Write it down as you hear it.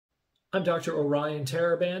I'm Dr. Orion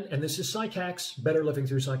Taraban, and this is PsycHacks, Better Living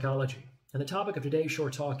Through Psychology. And the topic of today's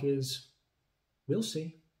short talk is, we'll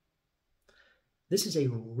see. This is a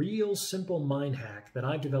real simple mind hack that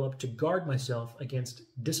I've developed to guard myself against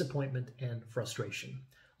disappointment and frustration.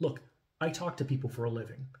 Look, I talk to people for a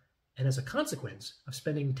living, and as a consequence of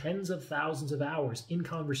spending tens of thousands of hours in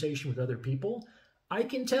conversation with other people, I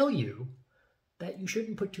can tell you that you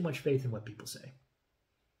shouldn't put too much faith in what people say.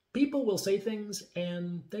 People will say things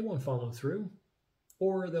and they won't follow through,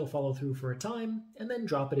 or they'll follow through for a time and then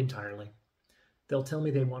drop it entirely. They'll tell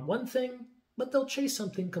me they want one thing, but they'll chase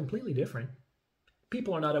something completely different.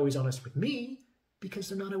 People are not always honest with me because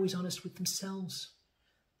they're not always honest with themselves.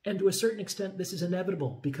 And to a certain extent, this is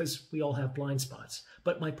inevitable because we all have blind spots.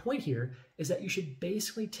 But my point here is that you should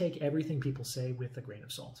basically take everything people say with a grain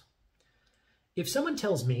of salt. If someone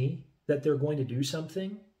tells me that they're going to do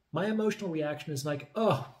something, my emotional reaction is like,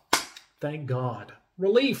 oh, thank God.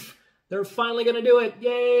 Relief. They're finally going to do it.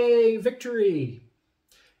 Yay, victory.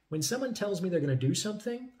 When someone tells me they're going to do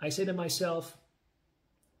something, I say to myself,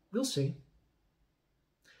 we'll see.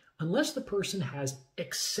 Unless the person has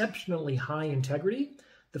exceptionally high integrity,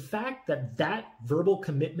 the fact that that verbal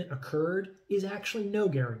commitment occurred is actually no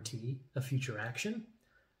guarantee of future action.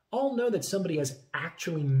 I'll know that somebody has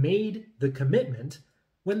actually made the commitment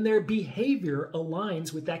when their behavior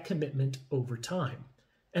aligns with that commitment over time.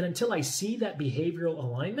 And until I see that behavioral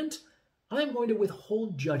alignment, I'm going to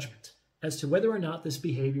withhold judgment as to whether or not this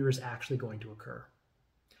behavior is actually going to occur.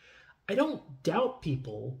 I don't doubt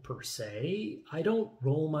people per se. I don't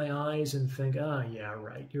roll my eyes and think, yeah,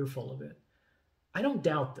 right, you're full of it. I don't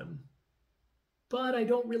doubt them, but I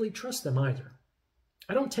don't really trust them either.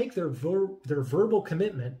 I don't take their verbal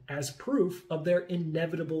commitment as proof of their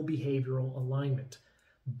inevitable behavioral alignment.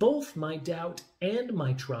 Both my doubt and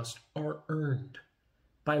my trust are earned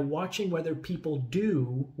by watching whether people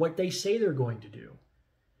do what they say they're going to do.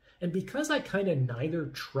 And because I kind of neither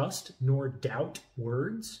trust nor doubt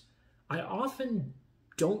words, I often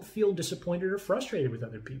don't feel disappointed or frustrated with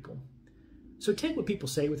other people. So take what people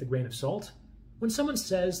say with a grain of salt. When someone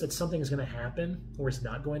says that something is going to happen or it's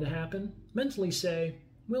not going to happen, mentally say,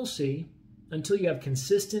 we'll see, until you have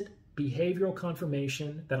consistent behavioral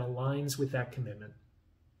confirmation that aligns with that commitment.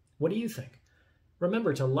 What do you think?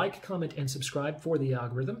 Remember to like, comment, and subscribe for the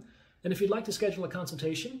algorithm. And if you'd like to schedule a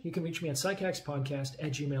consultation, you can reach me at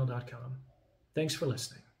psychackspodcast@gmail.com. Thanks for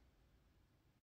listening.